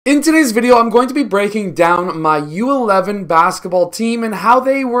In today's video, I'm going to be breaking down my U11 basketball team and how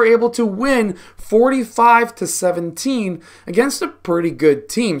they were able to win 45-17 against a pretty good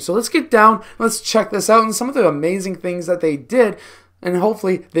team. So let's get down, let's check this out and some of the amazing things that they did and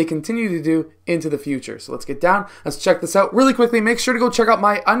hopefully they continue to do into the future. So let's get down, let's check this out really quickly. Make sure to go check out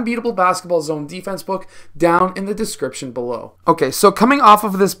my Unbeatable Basketball Zone Defense book down in the description below. Okay, so coming off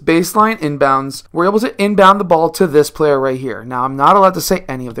of this baseline inbounds, we're able to inbound the ball to this player right here. Now, I'm not allowed to say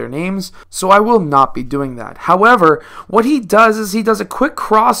any of their names, so I will not be doing that. However, what he does is he does a quick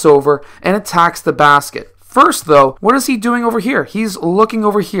crossover and attacks the basket. First, though, what is he doing over here? He's looking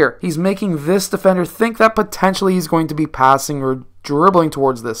over here. He's making this defender think that potentially he's going to be passing or dribbling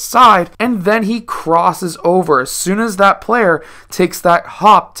towards this side, and then he crosses over as soon as that player takes that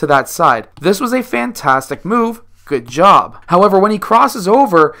hop to that side. This was a fantastic move. Good job. However, when he crosses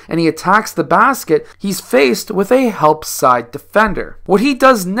over and he attacks the basket, he's faced with a help side defender. What he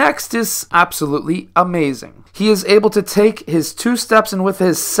does next is absolutely amazing. He is able to take his 2 steps, and with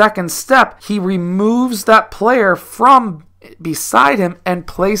his second step, he removes that player from beside him and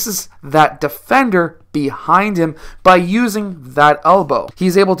places that defender behind him by using that elbow.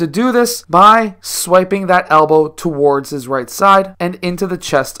 He's able to do this by swiping that elbow towards his right side and into the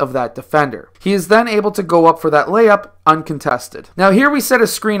chest of that defender. He is then able to go up for that layup uncontested. Now here we set a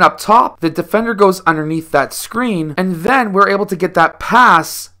screen up top, the defender goes underneath that screen, and then we're able to get that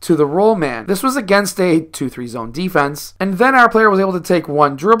pass to the roll man. This was against a 2-3 zone defense, and then our player was able to take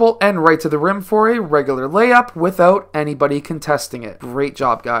one dribble and right to the rim for a regular layup without anybody contesting it. Great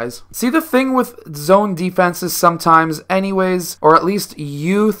job, guys. See, the thing with zone defenses sometimes anyways, or at least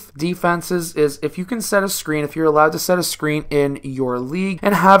youth defenses, is if you can set a screen, if you're allowed to set a screen in your league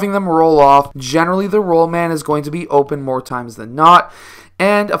and having them roll off, generally the roll man is going to be open more times than not.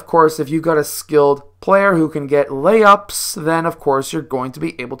 And of course, if you've got a skilled player who can get layups, then of course you're going to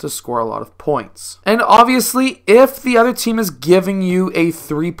be able to score a lot of points. And obviously, if the other team is giving you a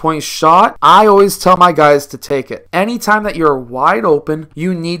 3-point shot, I always tell my guys to take it. Anytime that you're wide open,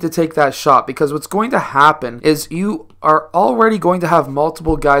 you need to take that shot, because what's going to happen is you are already going to have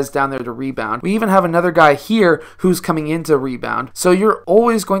multiple guys down there to rebound. We even have another guy here who's coming in to rebound. So you're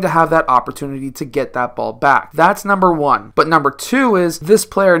always going to have that opportunity to get that ball back. That's number one. But number two is this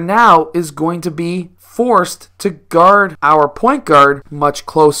player now is going to be forced to guard our point guard much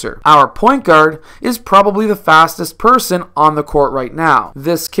closer. Our point guard is probably the fastest person on the court right now.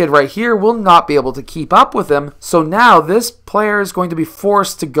 This kid right here will not be able to keep up with him, so now this player is going to be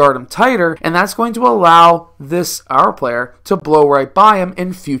forced to guard him tighter, and that's going to allow our player to blow right by him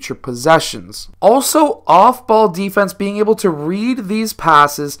in future possessions. Also, off-ball defense, being able to read these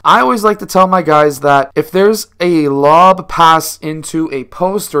passes. I always like to tell my guys that if there's a lob pass into a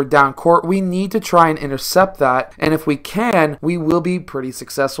post or down court, we need to try and intercept that, and if we can, we will be pretty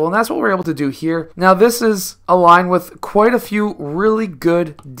successful, and that's what we're able to do here. Now, this is aligned with quite a few really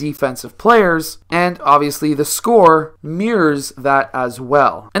good defensive players, and obviously the score mirrors that as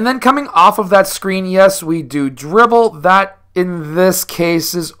well. And then coming off of that screen, yes, we do dribble. That in this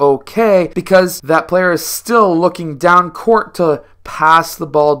case is okay because that player is still looking down court to pass the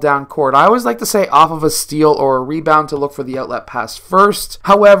ball down court. I always like to say off of a steal or a rebound to look for the outlet pass first.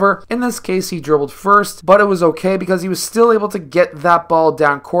 However, in this case, he dribbled first, but it was okay because he was still able to get that ball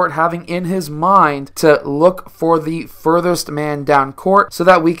down court, having in his mind to look for the furthest man down court so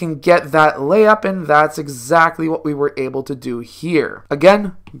that we can get that layup, and that's exactly what we were able to do here.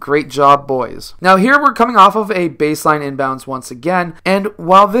 Again, great job, boys. Now here we're coming off of a baseline inbounds once again, and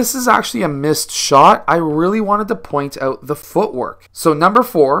while this is actually a missed shot, I really wanted to point out the footwork. So number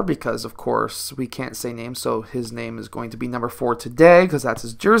 4, because of course we can't say names, so his name is going to be number 4 today because that's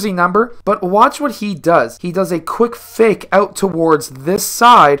his jersey number. But watch what he does. He does a quick fake out towards this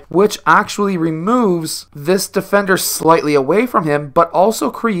side, which actually removes this defender slightly away from him, but also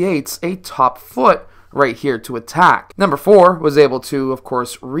creates a top foot right here to attack. Number 4 was able to, of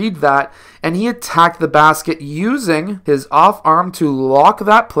course, read that, and he attacked the basket using his off arm to lock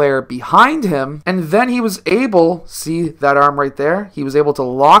that player behind him, and then he was able, see that arm right there? He was able to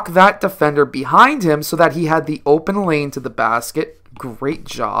lock that defender behind him so that he had the open lane to the basket. Great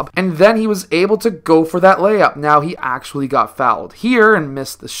job. And then he was able to go for that layup. Now he actually got fouled here and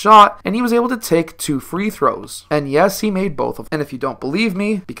missed the shot, and he was able to take 2 free throws. And yes, he made both of them. And if you don't believe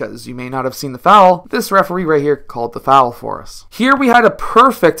me, because you may not have seen the foul, this referee right here called the foul for us. Here we had a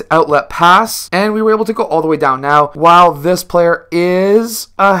perfect outlet pass, and we were able to go all the way down. Now, while this player is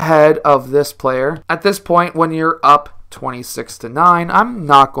ahead of this player, at this point when you're up 26-9. I'm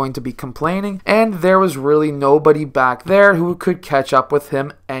not going to be complaining, and there was really nobody back there who could catch up with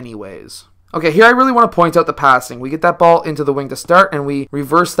him anyways. Okay, here I really want to point out the passing. We get that ball into the wing to start, and we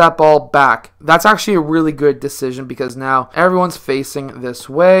reverse that ball back. That's actually a really good decision because now everyone's facing this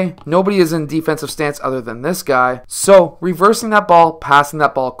way. Nobody is in defensive stance other than this guy. So reversing that ball, passing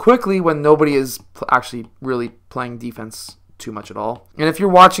that ball quickly when nobody is actually really playing defense too much at all. And if you're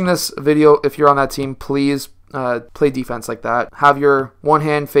watching this video, if you're on that team, please play defense like that. Have your one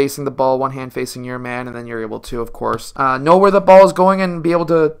hand facing the ball, one hand facing your man, and then you're able to, of course, know where the ball is going and be able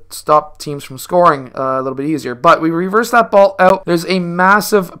to stop teams from scoring a little bit easier. But we reverse that ball out. There's a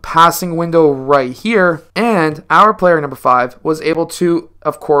massive passing window right here, and our player number 5 was able to,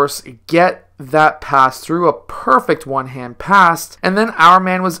 of course, get that pass through, a perfect one-hand pass, and then our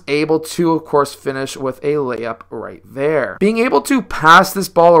man was able to, of course, finish with a layup right there. Being able to pass this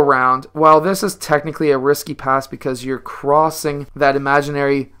ball around, while this is technically a risky pass because you're crossing that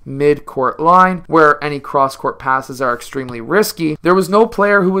imaginary mid-court line where any cross-court passes are extremely risky, there was no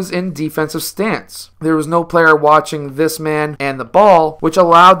player who was in defensive stance. There was no player watching this man and the ball, which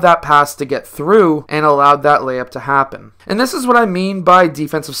allowed that pass to get through and allowed that layup to happen. And this is what I mean by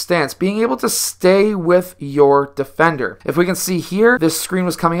defensive stance, being able to stay with your defender. If we can see here, this screen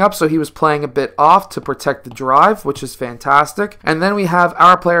was coming up, so he was playing a bit off to protect the drive, which is fantastic. And then we have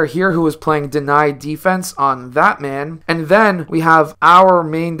our player here who was playing denied defense on that man. And then we have our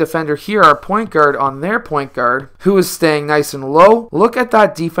main defender here, our point guard on their point guard, who is staying nice and low. Look at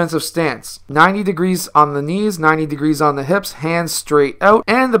that defensive stance. 90 degrees on the knees, 90 degrees on the hips, hands straight out.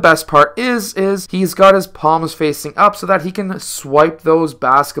 And the best part is he's got his palms facing up so that he can swipe those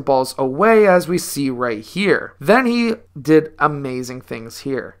basketballs away, as we see right here. Then he did amazing things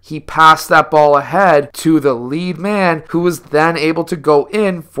here. He passed that ball ahead to the lead man, who was then able to go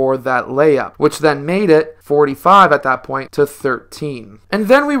in for that layup, which then made it 45 at that point to 13. And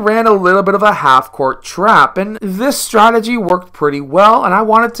then we ran a little bit of a half-court trap, and this strategy worked pretty well, and I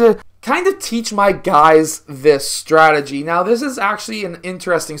wanted to kind of teach my guys this strategy. Now, this is actually an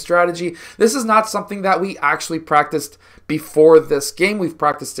interesting strategy. This is not something that we actually practiced before this game. We've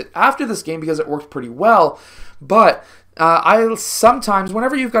practiced it after this game because it worked pretty well. But I sometimes,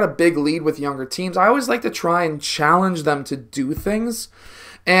 whenever you've got a big lead with younger teams, I always like to try and challenge them to do things.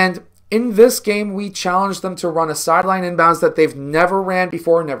 And in this game, we challenged them to run a sideline inbounds that they've never ran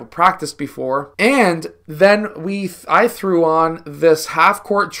before, never practiced before. And then I threw on this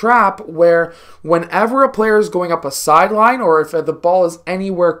half-court trap where whenever a player is going up a sideline, or if the ball is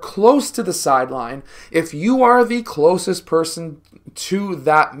anywhere close to the sideline, if you are the closest person to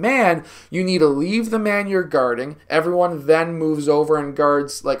that man, you need to leave the man you're guarding. Everyone then moves over and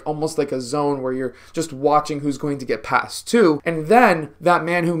guards like almost like a zone where you're just watching who's going to get passed to. And then that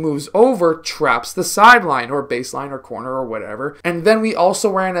man who moves over traps the sideline or baseline or corner or whatever. And then we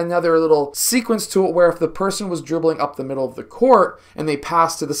also ran another little sequence to it where if the person was dribbling up the middle of the court and they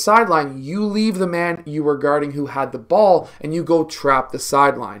pass to the sideline, you leave the man you were guarding who had the ball and you go trap the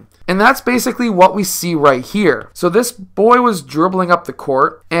sideline. And that's basically what we see right here. So this boy was dribbling up the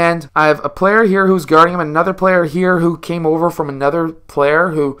court, and I have a player here who's guarding him, another player here who came over from another player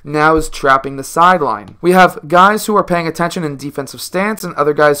who now is trapping the sideline. We have guys who are paying attention in defensive stance and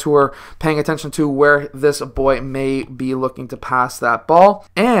other guys who are paying attention to where this boy may be looking to pass that ball.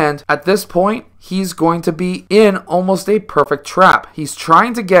 And at this point, he's going to be in almost a perfect trap. He's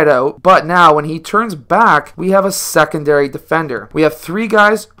trying to get out, but now when he turns back, we have a secondary defender. We have 3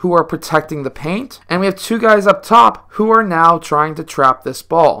 guys who are protecting the paint, and we have 2 guys up top who are now trying to trap this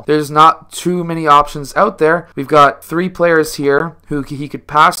ball. There's not too many options out there. We've got 3 players here who he could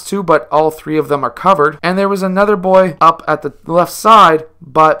pass to, but all 3 of them are covered. And there was another boy up at the left side,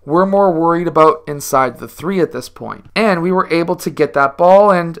 but we're more worried about inside the 3 at this point. And we were able to get that ball,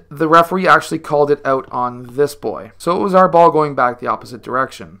 and the referee actually called it out on this boy. So it was our ball going back the opposite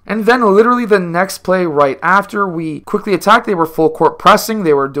direction. And then literally the next play right after we quickly attacked, they were full court pressing,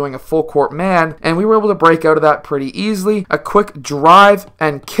 they were doing a full court man, and we were able to break out of that pretty easily. A quick drive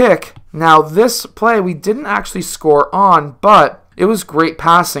and kick. Now this play we didn't actually score on, but it was great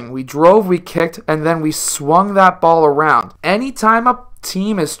passing. We drove, we kicked, and then we swung that ball around. Anytime a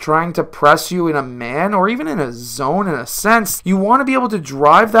team is trying to press you in a man or even in a zone, in a sense, you want to be able to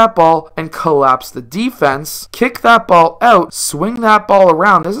drive that ball and collapse the defense, kick that ball out, swing that ball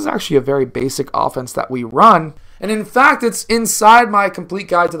around. This is actually a very basic offense that we run. And in fact, it's inside my complete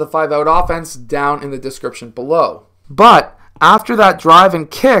guide to the 5-out offense down in the description below. But after that drive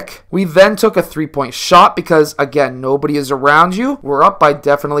and kick, we then took a 3-point shot because, again, nobody is around you. We're up by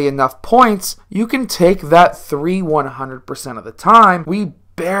definitely enough points. You can take that 3 100% of the time. We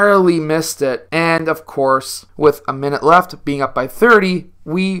barely missed it. And of course, with a minute left, being up by 30,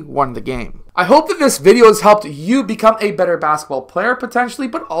 we won the game. I hope that this video has helped you become a better basketball player potentially,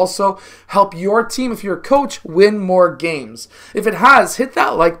 but also help your team, if you're a coach, win more games. If it has, hit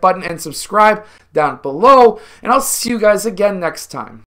that like button and subscribe down below, and I'll see you guys again next time.